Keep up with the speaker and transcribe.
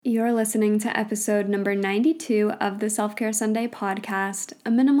You're listening to episode number 92 of the Self-Care Sunday podcast, a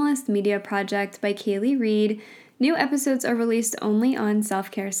minimalist media project by Kaylee Reed. New episodes are released only on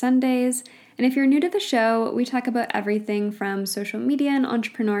Self-Care Sundays. And if you're new to the show, we talk about everything from social media and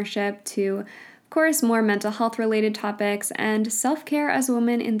entrepreneurship to, of course, more mental health related topics and self-care as a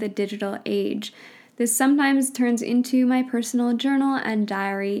woman in the digital age. This sometimes turns into my personal journal and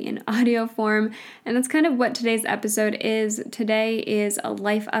diary in audio form, and that's kind of what today's episode is. Today is a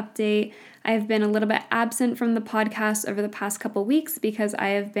life update. I've been a little bit absent from the podcast over the past couple weeks because I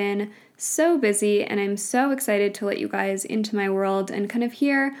have been so busy, and I'm so excited to let you guys into my world and kind of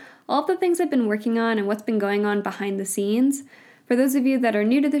hear all of the things I've been working on and what's been going on behind the scenes. For those of you that are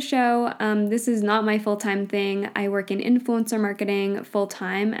new to the show, this is not my full-time thing. I work in influencer marketing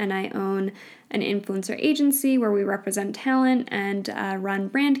full-time, and I own an influencer agency where we represent talent and run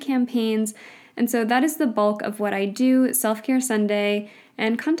brand campaigns. And so that is the bulk of what I do, Self-Care Sunday,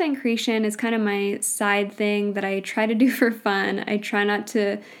 and content creation is kind of my side thing that I try to do for fun. I try not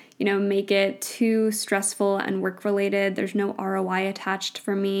to, make it too stressful and work-related. There's no ROI attached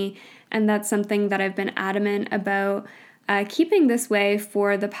for me, and that's something that I've been adamant about keeping this way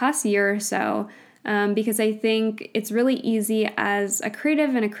for the past year or so. Because I think it's really easy as a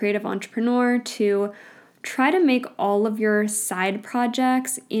creative and a creative entrepreneur to try to make all of your side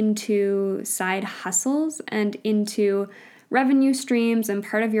projects into side hustles and into revenue streams and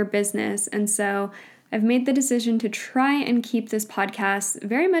part of your business. And so I've made the decision to try and keep this podcast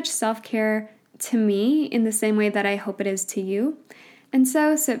very much self-care to me in the same way that I hope it is to you. And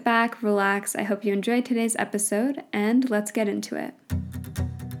so sit back, relax. I hope you enjoyed today's episode, and let's get into it.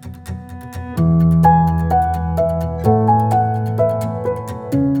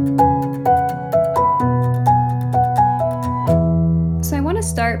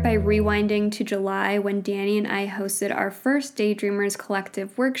 Start by rewinding to July when Danny and I hosted our first Daydreamers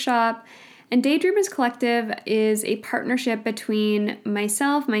Collective workshop. And Daydreamers Collective is a partnership between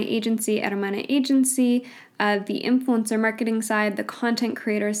myself, my agency, Hermana Agency, the influencer marketing side, the content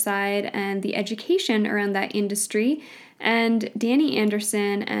creator side, and the education around that industry, and Danny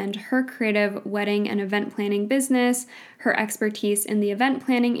Anderson and her creative wedding and event planning business, her expertise in the event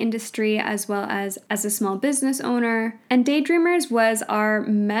planning industry, as well as a small business owner. And Daydreamers was our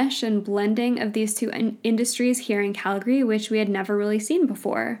mesh and blending of these two industries here in Calgary, which we had never really seen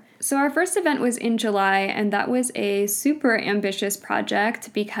before. So our first event was in July, and that was a super ambitious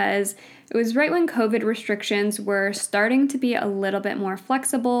project because it was right when COVID restrictions were starting to be a little bit more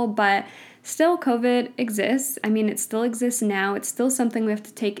flexible, but still, COVID exists. I mean, it still exists now. It's still something we have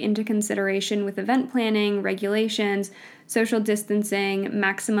to take into consideration with event planning, regulations, social distancing,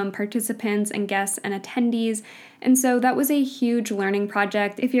 maximum participants and guests and attendees. And so that was a huge learning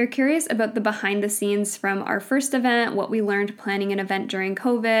project. If you're curious about the behind the scenes from our first event, what we learned planning an event during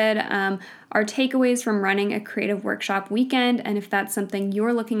COVID, our takeaways from running a creative workshop weekend, and if that's something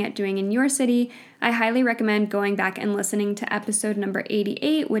you're looking at doing in your city, I highly recommend going back and listening to episode number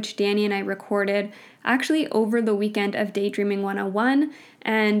 88, which Danny and I recorded actually over the weekend of Daydreaming 101.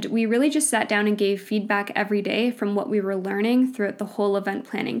 And we really just sat down and gave feedback every day from what we were learning throughout the whole event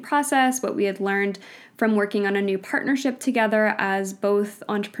planning process, what we had learned from working on a new partnership together as both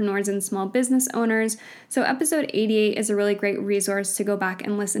entrepreneurs and small business owners. So episode 88 is a really great resource to go back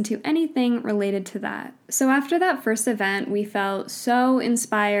and listen to anything related to that. So after that first event, we felt so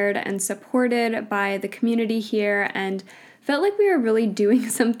inspired and supported by the community here and felt like we were really doing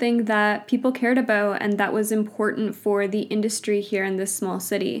something that people cared about and that was important for the industry here in this small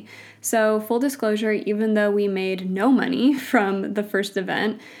city. So full disclosure, even though we made no money from the first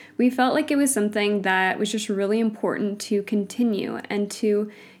event, we felt like it was something that was just really important to continue and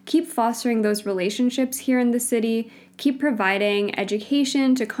to keep fostering those relationships here in the city, keep providing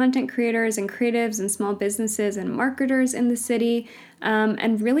education to content creators and creatives and small businesses and marketers in the city,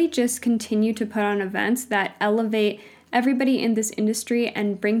 and really just continue to put on events that elevate everybody in this industry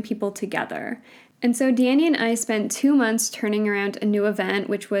and bring people together. And so Danny and I spent 2 months turning around a new event,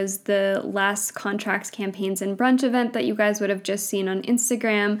 which was the last Contracts, Campaigns, and Brunch event that you guys would have just seen on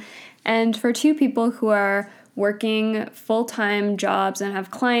Instagram. And for two people who are working full-time jobs and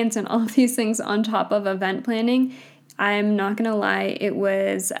have clients and all of these things on top of event planning, I'm not gonna lie, it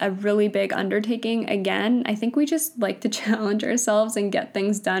was a really big undertaking. Again, I think we just like to challenge ourselves and get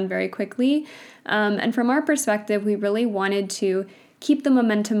things done very quickly. And from our perspective, we really wanted to keep the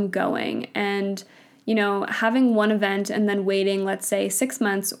momentum going. And, Having one event and then waiting, let's say 6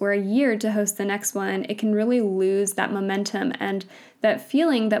 months or a year to host the next one, it can really lose that momentum and that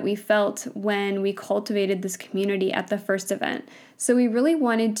feeling that we felt when we cultivated this community at the first event. So we really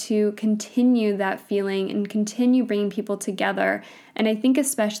wanted to continue that feeling and continue bringing people together. And I think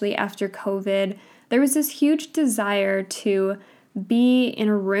especially after COVID, there was this huge desire to be in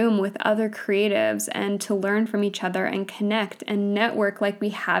a room with other creatives and to learn from each other and connect and network like we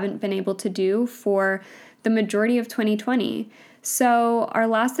haven't been able to do for the majority of 2020. So our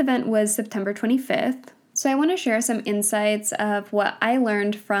last event was September 25th. So I want to share some insights of what I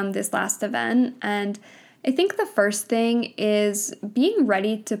learned from this last event. And I think the first thing is being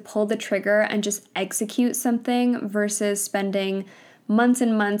ready to pull the trigger and just execute something versus spending months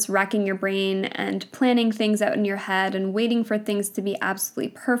and months racking your brain and planning things out in your head and waiting for things to be absolutely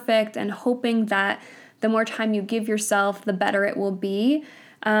perfect and hoping that the more time you give yourself, the better it will be.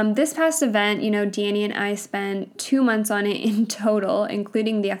 This past event, Danny and I spent 2 months on it in total,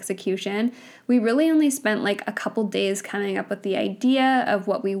 including the execution. We really only spent like a couple days coming up with the idea of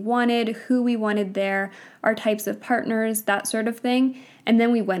what we wanted, who we wanted there, our types of partners, that sort of thing, and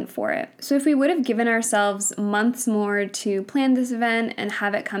then we went for it. So if we would have given ourselves months more to plan this event and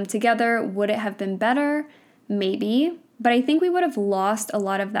have it come together, would it have been better? Maybe. But I think we would have lost a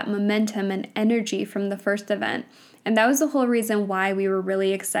lot of that momentum and energy from the first event. And that was the whole reason why we were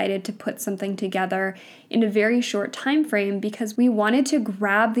really excited to put something together in a very short time frame, because we wanted to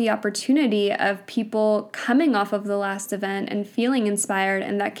grab the opportunity of people coming off of the last event and feeling inspired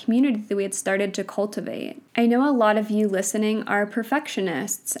and that community that we had started to cultivate. I know a lot of you listening are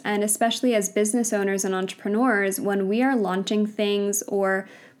perfectionists, and especially as business owners and entrepreneurs, when we are launching things or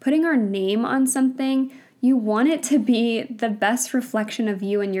putting our name on something, you want it to be the best reflection of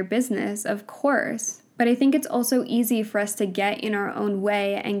you and your business, of course. But I think it's also easy for us to get in our own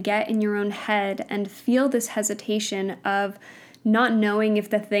way and get in your own head and feel this hesitation of not knowing if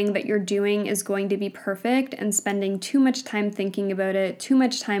the thing that you're doing is going to be perfect and spending too much time thinking about it, too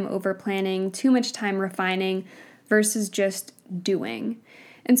much time over planning, too much time refining versus just doing.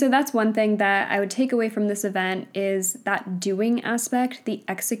 And so that's one thing that I would take away from this event is that doing aspect, the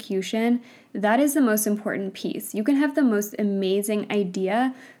execution. That is the most important piece. You can have the most amazing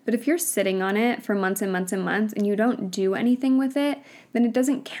idea, but if you're sitting on it for months and months and months and you don't do anything with it, then it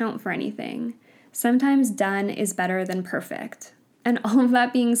doesn't count for anything. Sometimes done is better than perfect. And all of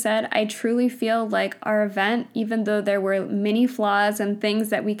that being said, I truly feel like our event, even though there were many flaws and things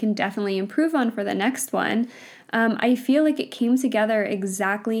that we can definitely improve on for the next one, I feel like it came together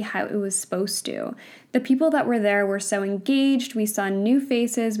exactly how it was supposed to. The people that were there were so engaged, we saw new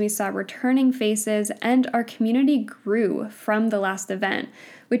faces, we saw returning faces, and our community grew from the last event,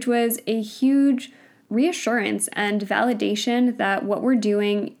 which was a huge reassurance and validation that what we're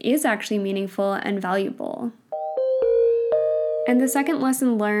doing is actually meaningful and valuable. And the second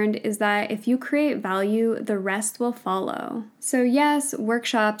lesson learned is that if you create value, the rest will follow. So yes,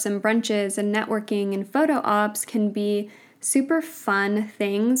 workshops and brunches and networking and photo ops can be super fun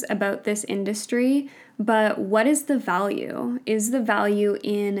things about this industry, but what is the value? Is the value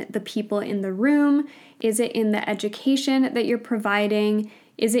in the people in the room? Is it in the education that you're providing?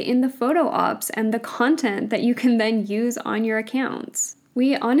 Is it in the photo ops and the content that you can then use on your accounts?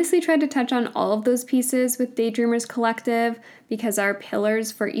 We honestly tried to touch on all of those pieces with Daydreamers Collective because our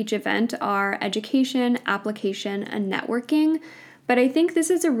pillars for each event are education, application, and networking. But I think this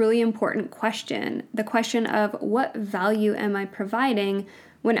is a really important question, the question of what value am I providing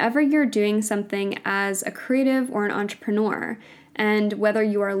whenever you're doing something as a creative or an entrepreneur, and whether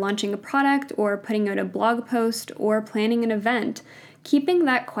you are launching a product or putting out a blog post or planning an event. Keeping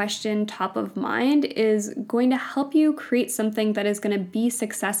that question top of mind is going to help you create something that is going to be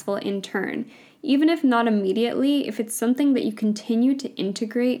successful in turn. Even if not immediately, if it's something that you continue to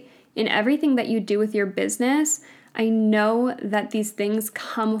integrate in everything that you do with your business, I know that these things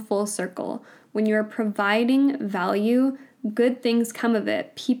come full circle. When you're providing value, good things come of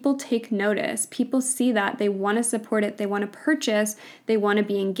it. People take notice. People see that. They want to support it. They want to purchase. They want to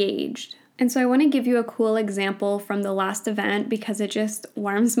be engaged. And so I want to give you a cool example from the last event because it just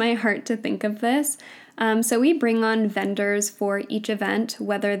warms my heart to think of this. So we bring on vendors for each event,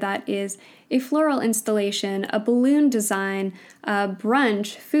 whether that is a floral installation, a balloon design, a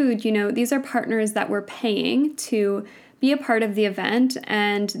brunch, food. These are partners that we're paying to be a part of the event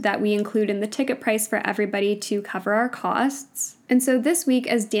and that we include in the ticket price for everybody to cover our costs. And so this week,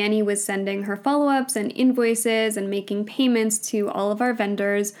 as Danny was sending her follow-ups and invoices and making payments to all of our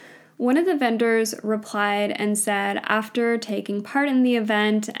vendors, one of the vendors replied and said, after taking part in the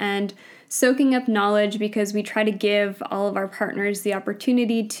event and soaking up knowledge because we try to give all of our partners the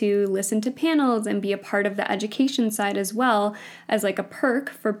opportunity to listen to panels and be a part of the education side as well as like a perk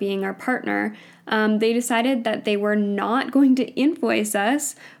for being our partner. They decided that they were not going to invoice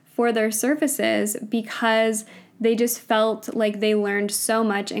us for their services because they just felt like they learned so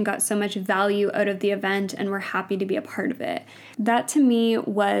much and got so much value out of the event and were happy to be a part of it. That to me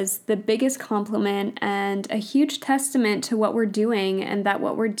was the biggest compliment and a huge testament to what we're doing, and that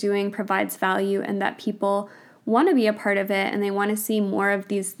what we're doing provides value and that people want to be a part of it and they want to see more of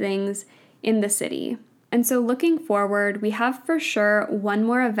these things in the city. And so looking forward, we have for sure one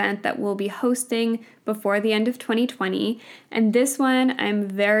more event that we'll be hosting before the end of 2020. And this one, I'm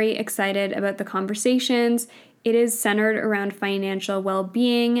very excited about the conversations. It is centered around financial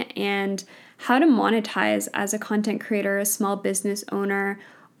well-being and how to monetize as a content creator, a small business owner,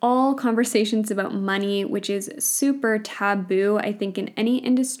 all conversations about money, which is super taboo, I think, in any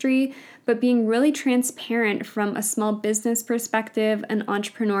industry, but being really transparent from a small business perspective, an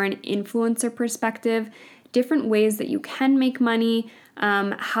entrepreneur and influencer perspective, different ways that you can make money,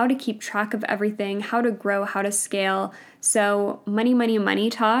 how to keep track of everything, how to grow, how to scale. So money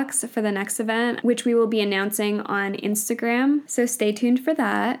talks for the next event, which we will be announcing on Instagram. So stay tuned for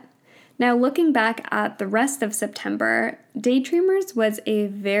that. Now, looking back at the rest of September, Daydreamers was a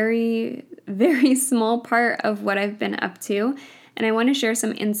very, very small part of what I've been up to, and I want to share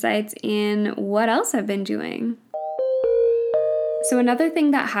some insights in what else I've been doing. So another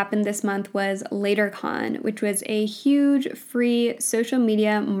thing that happened this month was LaterCon, which was a huge free social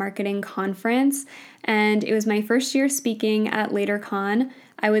media marketing conference, and it was my first year speaking at LaterCon.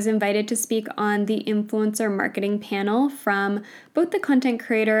 I was invited to speak on the influencer marketing panel from both the content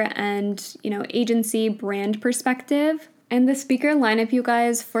creator and, agency brand perspective. And the speaker lineup, you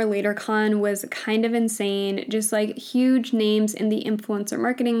guys, for LaterCon was kind of insane, just like huge names in the influencer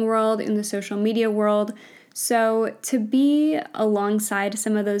marketing world, in the social media world. So to be alongside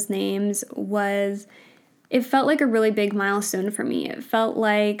some of those names it felt like a really big milestone for me. It felt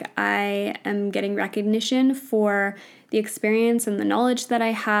like I am getting recognition for the experience and the knowledge that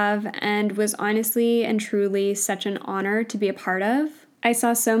I have, and was honestly and truly such an honor to be a part of. I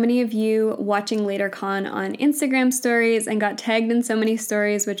saw so many of you watching LaterCon on Instagram stories and got tagged in so many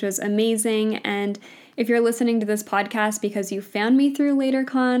stories, which was amazing. And if you're listening to this podcast because you found me through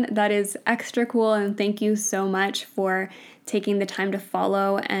LaterCon, that is extra cool, and thank you so much for taking the time to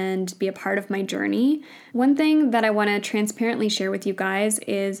follow and be a part of my journey. One thing that I want to transparently share with you guys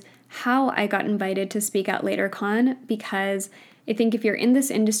is how I got invited to speak at LaterCon, because I think if you're in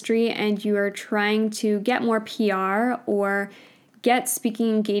this industry and you are trying to get more PR or get speaking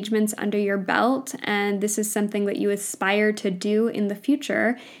engagements under your belt, and this is something that you aspire to do in the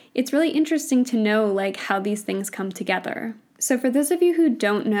future, it's really interesting to know how these things come together. So for those of you who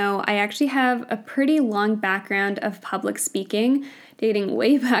don't know, I actually have a pretty long background of public speaking. Dating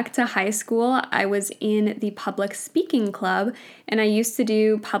way back to high school, I was in the public speaking club, and I used to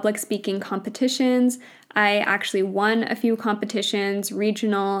do public speaking competitions. I actually won a few competitions,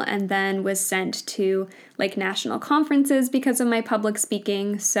 regional, and then was sent to national conferences because of my public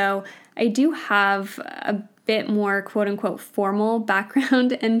speaking. So I do have a bit more quote unquote formal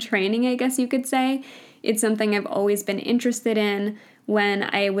background and training, I guess you could say. It's something I've always been interested in. When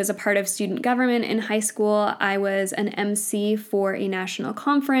I was a part of student government in high school, I was an MC for a national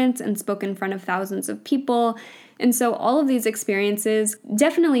conference and spoke in front of thousands of people. And so all of these experiences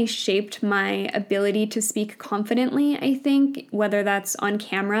definitely shaped my ability to speak confidently, I think, whether that's on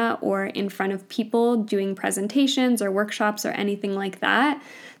camera or in front of people doing presentations or workshops or anything like that.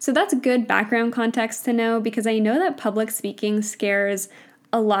 So that's good background context to know, because I know that public speaking scares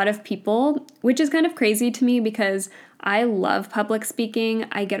a lot of people, which is kind of crazy to me because I love public speaking.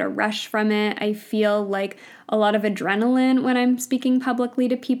 I get a rush from it. I feel like a lot of adrenaline when I'm speaking publicly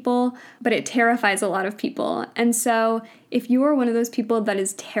to people, but it terrifies a lot of people. And so if you are one of those people that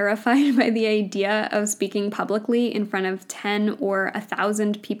is terrified by the idea of speaking publicly in front of 10 or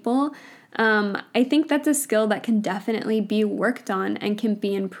 1,000 people, I think that's a skill that can definitely be worked on and can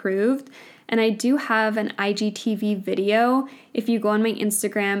be improved. And I do have an IGTV video, if you go on my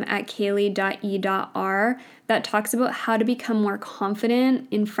Instagram at kaylee.e.r, that talks about how to become more confident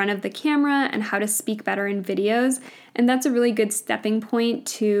in front of the camera and how to speak better in videos. And that's a really good stepping point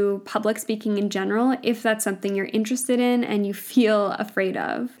to public speaking in general, if that's something you're interested in and you feel afraid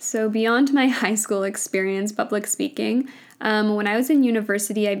of. So beyond my high school experience public speaking, when I was in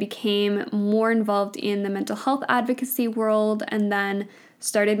university, I became more involved in the mental health advocacy world, and then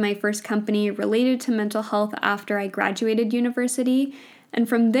started my first company related to mental health after I graduated university. And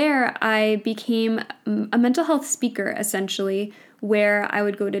from there, I became a mental health speaker, essentially, where I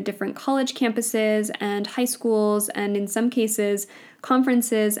would go to different college campuses and high schools, and in some cases,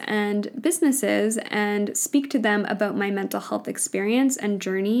 conferences and businesses, and speak to them about my mental health experience and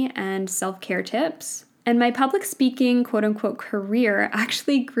journey and self-care tips. And my public speaking, quote unquote, career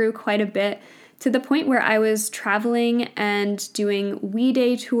actually grew quite a bit to the point where I was traveling and doing We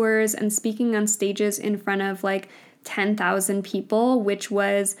Day tours and speaking on stages in front of like 10,000 people, which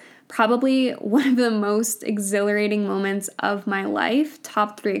was probably one of the most exhilarating moments of my life.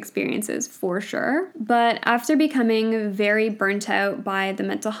 Top 3 experiences for sure. But after becoming very burnt out by the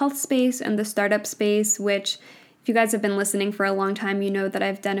mental health space and the startup space, which if you guys have been listening for a long time, you know that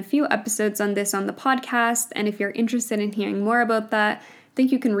I've done a few episodes on this on the podcast. And if you're interested in hearing more about that, I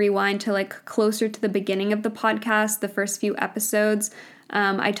think you can rewind to like closer to the beginning of the podcast, the first few episodes.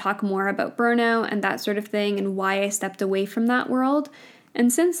 I talk more about burnout and that sort of thing and why I stepped away from that world.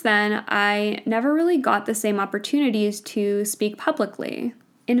 And since then, I never really got the same opportunities to speak publicly.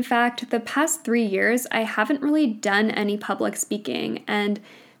 In fact, the past 3 years, I haven't really done any public speaking. And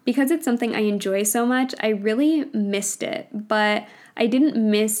because it's something I enjoy so much, I really missed it. But I didn't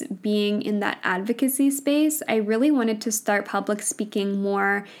miss being in that advocacy space. I really wanted to start public speaking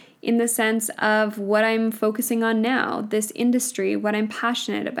more in the sense of what I'm focusing on now, this industry, what I'm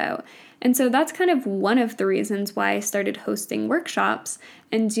passionate about. And so that's kind of one of the reasons why I started hosting workshops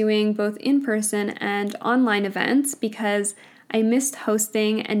and doing both in-person and online events, because I missed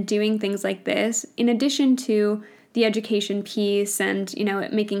hosting and doing things like this, in addition to the education piece and,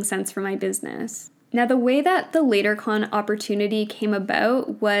 it making sense for my business. Now, the way that the LaterCon opportunity came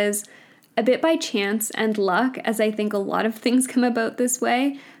about was a bit by chance and luck, as I think a lot of things come about this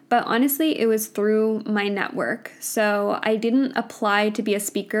way. But honestly, it was through my network. So I didn't apply to be a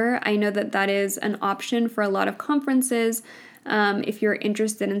speaker. I know that that is an option for a lot of conferences. If you're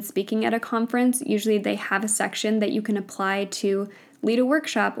interested in speaking at a conference, usually they have a section that you can apply to lead a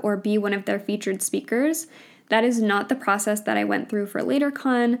workshop or be one of their featured speakers. That is not the process that I went through for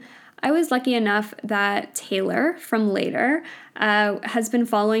LaterCon. I was lucky enough that Taylor from Later has been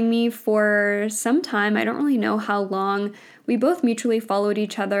following me for some time. I don't really know how long. We both mutually followed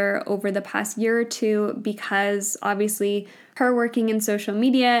each other over the past year or two because obviously her working in social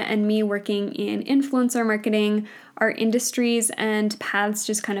media and me working in influencer marketing, our industries and paths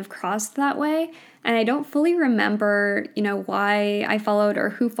just kind of crossed that way. And I don't fully remember, why I followed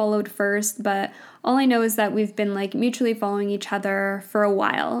or who followed first, but all I know is that we've been like mutually following each other for a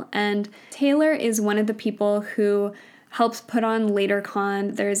while. And Taylor is one of the people who helps put on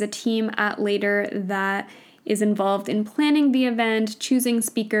LaterCon. There's a team at Later that is involved in planning the event, choosing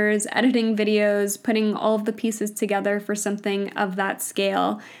speakers, editing videos, putting all of the pieces together for something of that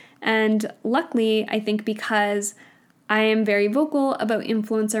scale. And luckily, I think because I am very vocal about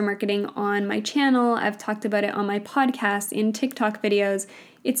influencer marketing on my channel, I've talked about it on my podcast, in TikTok videos,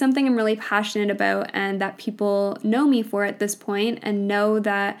 it's something I'm really passionate about and that people know me for at this point and know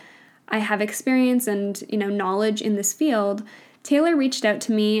that I have experience and, knowledge in this field. Taylor reached out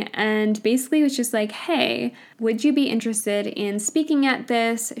to me and basically was just like, hey, would you be interested in speaking at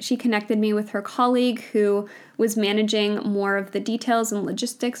this? She connected me with her colleague who was managing more of the details and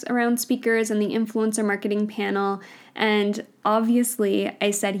logistics around speakers and the influencer marketing panel. And obviously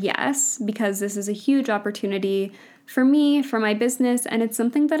I said yes, because this is a huge opportunity for me, for my business, and it's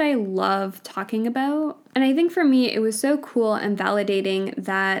something that I love talking about. And I think for me, it was so cool and validating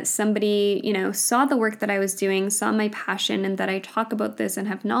that somebody, saw the work that I was doing, saw my passion, and that I talk about this and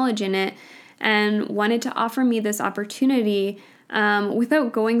have knowledge in it, and wanted to offer me this opportunity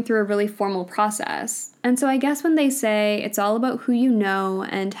without going through a really formal process. And so I guess when they say it's all about who you know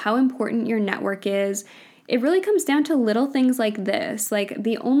and how important your network is, it really comes down to little things like this. Like,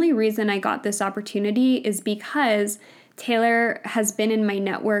 the only reason I got this opportunity is because Taylor has been in my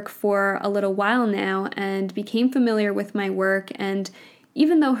network for a little while now and became familiar with my work. And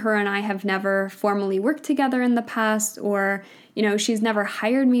even though her and I have never formally worked together in the past, or, she's never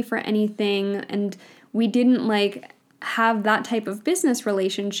hired me for anything, and we didn't have that type of business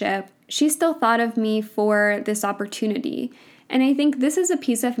relationship, she still thought of me for this opportunity. And I think this is a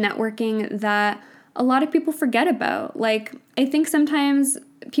piece of networking that a lot of people forget about. I think sometimes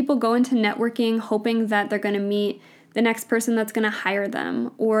people go into networking hoping that they're going to meet the next person that's going to hire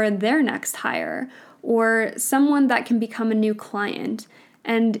them, or their next hire, or someone that can become a new client.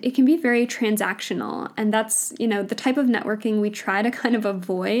 And it can be very transactional. And that's, the type of networking we try to kind of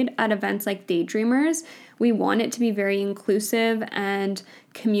avoid at events like Daydreamers. We want it to be very inclusive and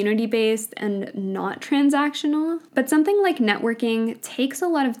community-based and not transactional. But something like networking takes a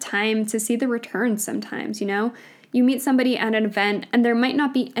lot of time to see the returns sometimes, You meet somebody at an event, and there might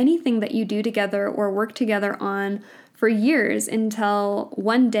not be anything that you do together or work together on for years until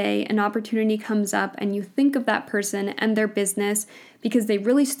one day an opportunity comes up and you think of that person and their business because they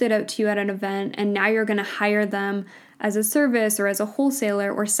really stood out to you at an event, and now you're going to hire them as a service or as a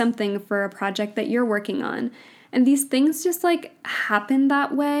wholesaler or something for a project that you're working on. And these things just like happen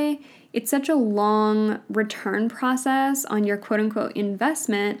that way. It's such a long return process on your quote unquote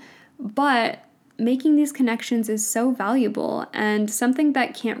investment, but making these connections is so valuable and something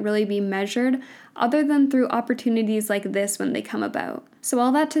that can't really be measured other than through opportunities like this when they come about. So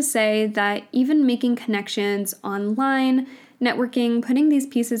all that to say that even making connections online, networking, putting these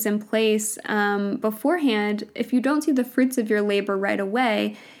pieces in place beforehand, if you don't see the fruits of your labor right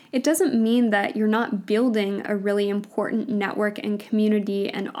away, it doesn't mean that you're not building a really important network and community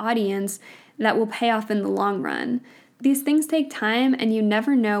and audience that will pay off in the long run. These things take time, and you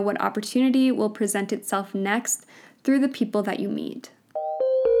never know what opportunity will present itself next through the people that you meet.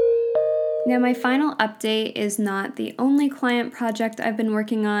 Now, my final update is not the only client project I've been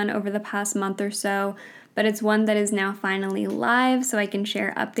working on over the past month or so, but it's one that is now finally live so I can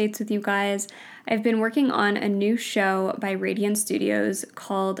share updates with you guys. I've been working on a new show by Radiant Studios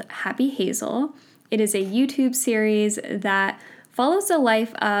called Happy Hazel. It is a YouTube series that follows the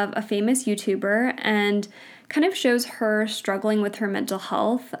life of a famous YouTuber and kind of shows her struggling with her mental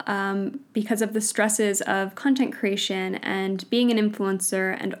health because of the stresses of content creation and being an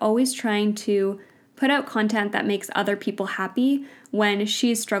influencer and always trying to put out content that makes other people happy when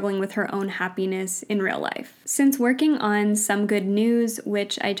she's struggling with her own happiness in real life. Since working on Some Good News,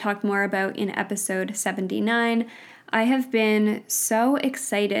 which I talked more about in episode 79, I have been so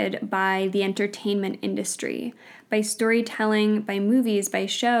excited by the entertainment industry, by storytelling, by movies, by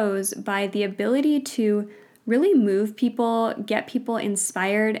shows, by the ability to really move people, get people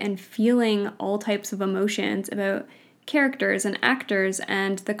inspired and feeling all types of emotions about characters and actors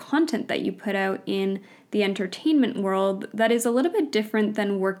and the content that you put out in the entertainment world that is a little bit different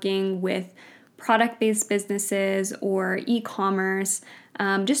than working with product-based businesses or e-commerce,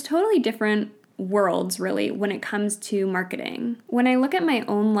 just totally different worlds really when it comes to marketing. When I look at my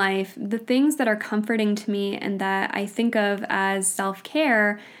own life, the things that are comforting to me and that I think of as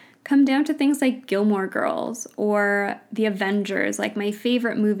self-care come down to things like Gilmore Girls or The Avengers, like my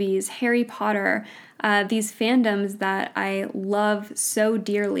favorite movies, Harry Potter, these fandoms that I love so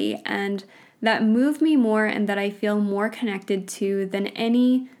dearly and that move me more and that I feel more connected to than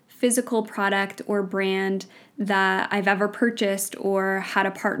any physical product or brand that I've ever purchased or had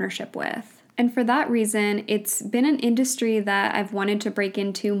a partnership with. And for that reason, it's been an industry that I've wanted to break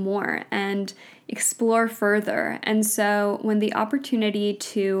into more and explore further. And so when the opportunity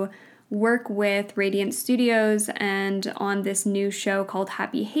to work with Radiant Studios and on this new show called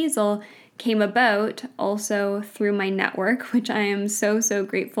Happy Hazel came about, also through my network, which I am so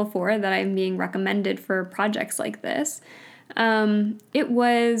grateful for that I'm being recommended for projects like this, it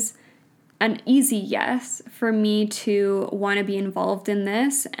was an easy yes for me to want to be involved in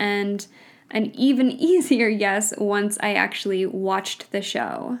this, and an even easier yes once I actually watched the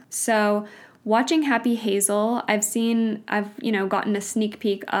show. So watching Happy Hazel, I've gotten a sneak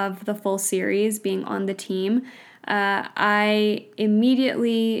peek of the full series being on the team. I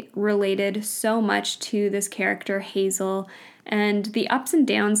immediately related so much to this character Hazel and the ups and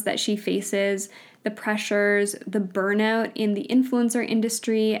downs that she faces, the pressures, the burnout in the influencer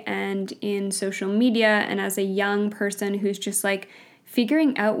industry and in social media, and as a young person who's just like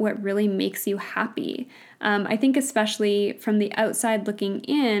figuring out what really makes you happy. I think especially from the outside looking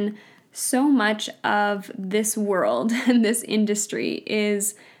in, so much of this world and this industry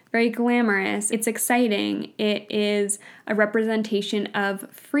is very glamorous. It's exciting. It is a representation of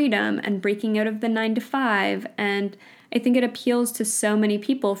freedom and breaking out of the 9-to-5. And I think it appeals to so many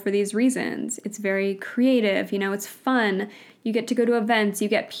people for these reasons. It's very creative, it's fun. You get to go to events, you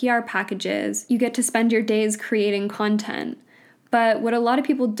get PR packages, you get to spend your days creating content. But what a lot of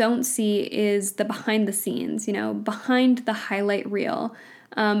people don't see is the behind the scenes, behind the highlight reel.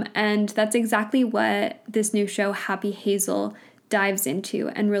 And that's exactly what this new show, Happy Hazel, dives into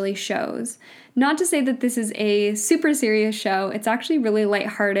and really shows. Not to say that this is a super serious show. It's actually really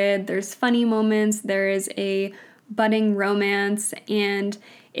lighthearted. There's funny moments. There is a budding romance, and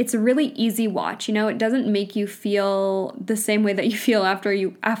it's a really easy watch. It doesn't make you feel the same way that you feel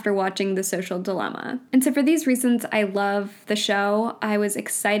after watching The Social Dilemma. And so for these reasons, I love the show. I was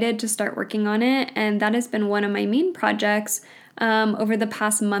excited to start working on it, and that has been one of my main projects over the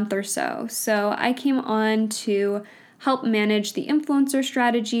past month or so. So I came on to help manage the influencer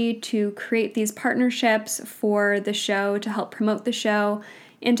strategy, to create these partnerships for the show, to help promote the show,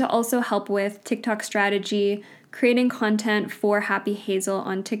 and to also help with TikTok strategy, creating content for Happy Hazel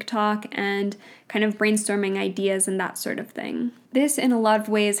on TikTok and kind of brainstorming ideas and that sort of thing. This, in a lot of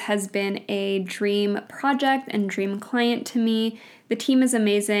ways, has been a dream project and dream client to me. The team is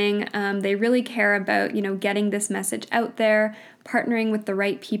amazing. They really care about, getting this message out there, partnering with the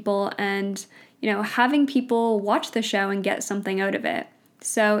right people, and, having people watch the show and get something out of it.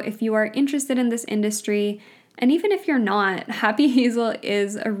 So if you are interested in this industry, and even if you're not, Happy Hazel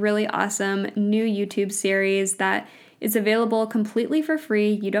is a really awesome new YouTube series that is available completely for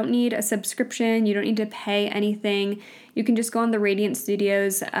free. You don't need a subscription. You don't need to pay anything. You can just go on the Radiant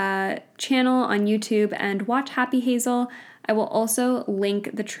Studios channel on YouTube and watch Happy Hazel. I will also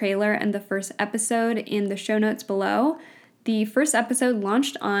link the trailer and the first episode in the show notes below. The first episode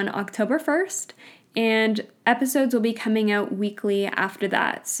launched on October 1st, and episodes will be coming out weekly after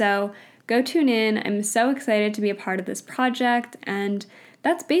that. So go tune in. I'm so excited to be a part of this project, and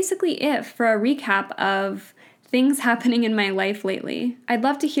that's basically it for a recap of things happening in my life lately. I'd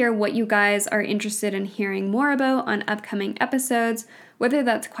love to hear what you guys are interested in hearing more about on upcoming episodes, whether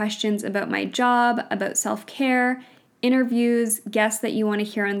that's questions about my job, about self-care, interviews, guests that you want to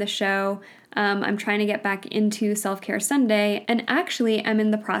hear on the show. I'm trying to get back into Self-Care Sunday, and actually I'm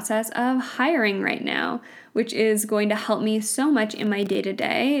in the process of hiring right now, which is going to help me so much in my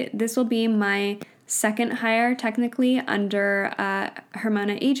day-to-day. This will be my second hire technically under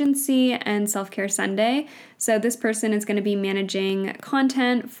Hermana Agency and Self-Care Sunday. So this person is going to be managing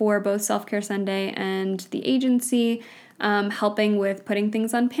content for both Self-Care Sunday and the agency, helping with putting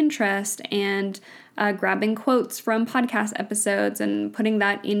things on Pinterest and grabbing quotes from podcast episodes and putting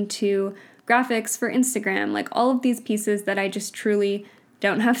that into graphics for Instagram, like all of these pieces that I just truly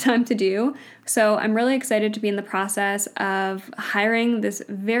don't have time to do. So I'm really excited to be in the process of hiring this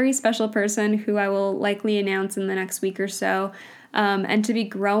very special person who I will likely announce in the next week or so, and to be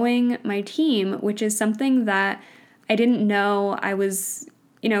growing my team, which is something that I didn't know I was,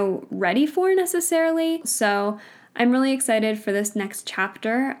 ready for necessarily. So I'm really excited for this next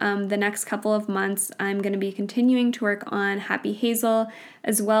chapter. The next couple of months, I'm going to be continuing to work on Happy Hazel,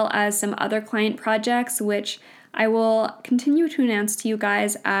 as well as some other client projects, which I will continue to announce to you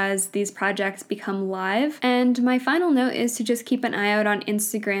guys as these projects become live. And my final note is to just keep an eye out on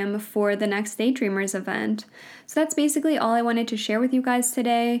Instagram for the next Daydreamers event. So that's basically all I wanted to share with you guys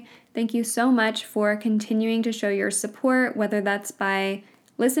today. Thank you so much for continuing to show your support, whether that's by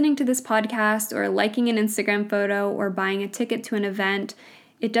listening to this podcast or liking an Instagram photo or buying a ticket to an event.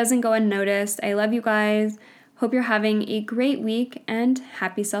 It doesn't go unnoticed. I love you guys. Hope you're having a great week, and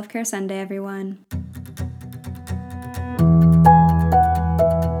happy Self-Care Sunday, everyone.